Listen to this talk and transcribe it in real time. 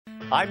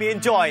I'm Ian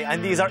Joy,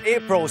 and these are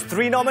April's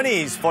 3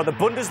 nominees for the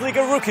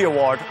Bundesliga Rookie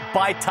Award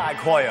by TAG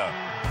Heuer.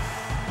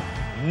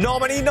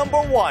 Nominee number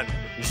 1,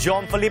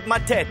 Jean-Philippe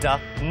Mateta,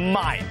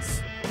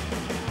 Mainz.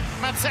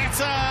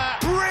 Mateta,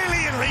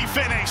 brilliantly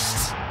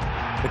finished.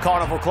 The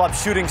Carnival Club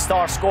shooting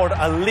star scored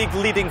a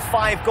league-leading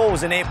 5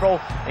 goals in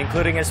April,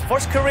 including his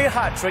first career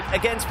hat-trick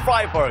against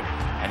Freiburg,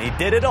 and he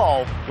did it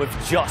all with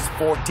just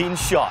 14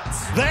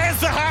 shots. There's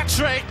the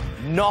hat-trick.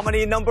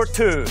 Nominee number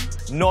 2,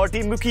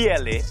 Nordi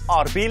Mukiele,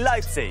 RB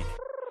Leipzig.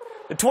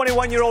 The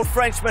 21-year-old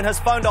Frenchman has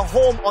found a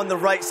home on the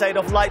right side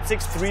of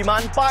Leipzig's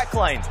 3-man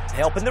backline,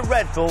 helping the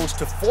Red Bulls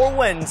to 4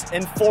 wins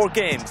in 4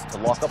 games to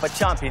lock up a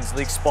Champions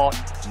League spot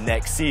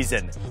next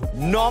season.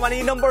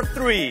 Nominee number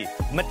 3,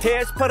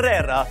 Matheus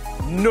Pereira,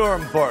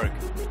 Nuremberg.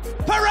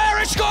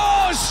 Pereira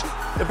scores!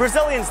 The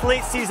Brazilian's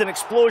late-season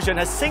explosion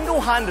has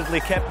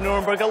single-handedly kept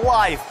Nuremberg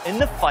alive in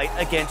the fight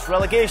against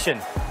relegation,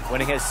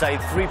 winning his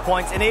side 3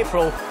 points in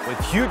April with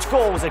huge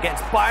goals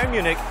against Bayern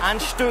Munich and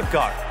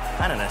Stuttgart,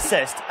 and an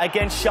assist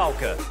against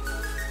Schalke.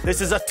 This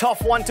is a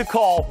tough one to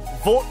call.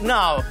 Vote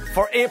now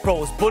for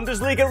April's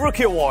Bundesliga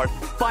Rookie Award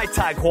by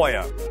TAG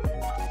Heuer.